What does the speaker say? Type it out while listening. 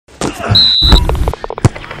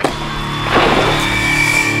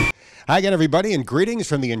Hi again, everybody, and greetings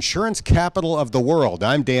from the insurance capital of the world.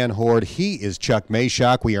 I'm Dan Hoard. He is Chuck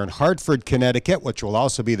Machock. We are in Hartford, Connecticut, which will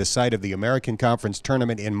also be the site of the American Conference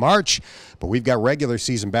Tournament in March. But we've got regular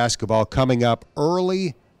season basketball coming up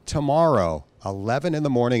early tomorrow. 11 in the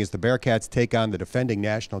morning as the Bearcats take on the defending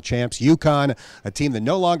national champs, UCONN, a team that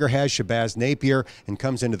no longer has Shabazz Napier and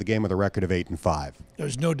comes into the game with a record of 8-5.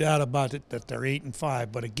 There's no doubt about it that they're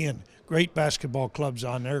 8-5, but again, great basketball clubs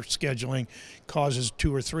on their scheduling causes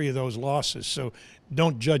 2 or 3 of those losses. So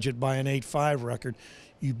don't judge it by an 8-5 record.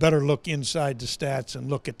 You better look inside the stats and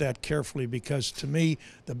look at that carefully, because to me,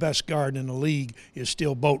 the best guard in the league is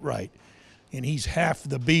still Boatwright. And he's half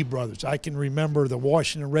the B brothers. I can remember the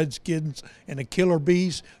Washington Redskins and the Killer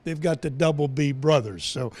Bees. They've got the double B brothers.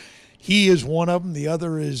 So he is one of them. The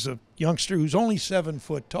other is a youngster who's only 7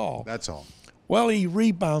 foot tall. That's all. Well, he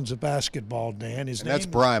rebounds a basketball, Dan. That's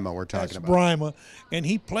Brima we're talking about. That's Brima, and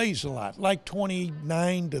he plays a lot, like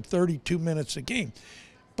 29 to 32 minutes a game.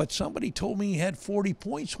 But somebody told me he had 40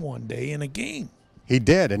 points one day in a game. He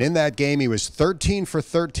did, and in that game he was 13 for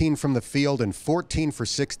 13 from the field and 14 for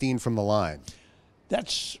 16 from the line.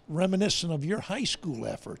 That's reminiscent of your high school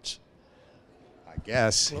efforts. I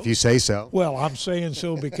guess, if you say so. Well, I'm saying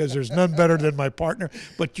so because there's none better than my partner,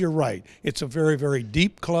 but you're right. It's a very, very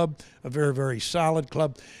deep club, a very, very solid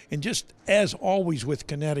club, and just as always with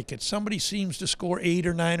Connecticut, somebody seems to score 8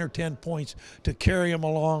 or 9 or 10 points to carry them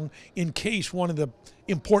along in case one of the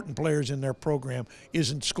important players in their program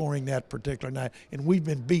isn't scoring that particular night, and we've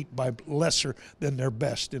been beat by lesser than their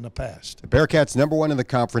best in the past. The Bearcats #1 in the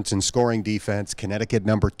conference in scoring defense, Connecticut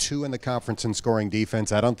 #2 in the conference in scoring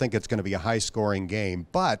defense. I don't think it's going to be a high-scoring game,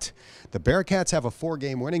 but the Bearcats have a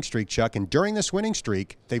 4-game winning streak, Chuck, and during this winning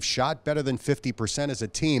streak, they've shot better than 50% as a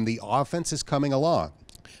team. The offense is coming along.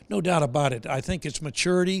 No doubt about it. I think it's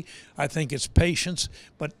maturity. I think it's patience.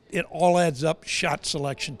 But it all adds up shot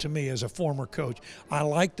selection to me as a former coach. I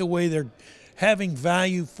like the way they're having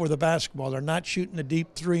value for the basketball. They're not shooting the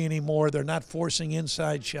deep three anymore. They're not forcing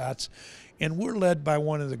inside shots. And we're led by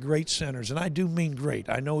one of the great centers. And I do mean great.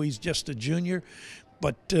 I know he's just a junior,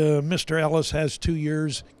 but Mr. Ellis has 2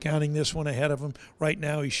 years, counting this one ahead of him. Right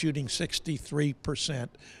now he's shooting 63%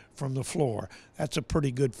 from the floor. That's a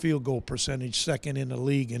pretty good field goal percentage, second in the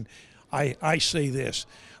league. And I say this,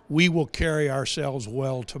 we will carry ourselves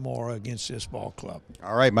well tomorrow against this ball club.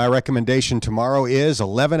 All right, my recommendation tomorrow is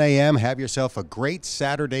 11 a.m. Have yourself a great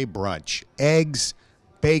Saturday brunch. Eggs,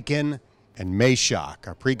 bacon, and Machock.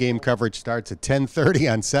 Our pregame coverage starts at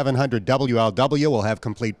 10:30 on 700 WLW. We'll have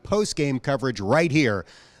complete postgame coverage right here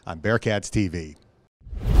on Bearcats TV.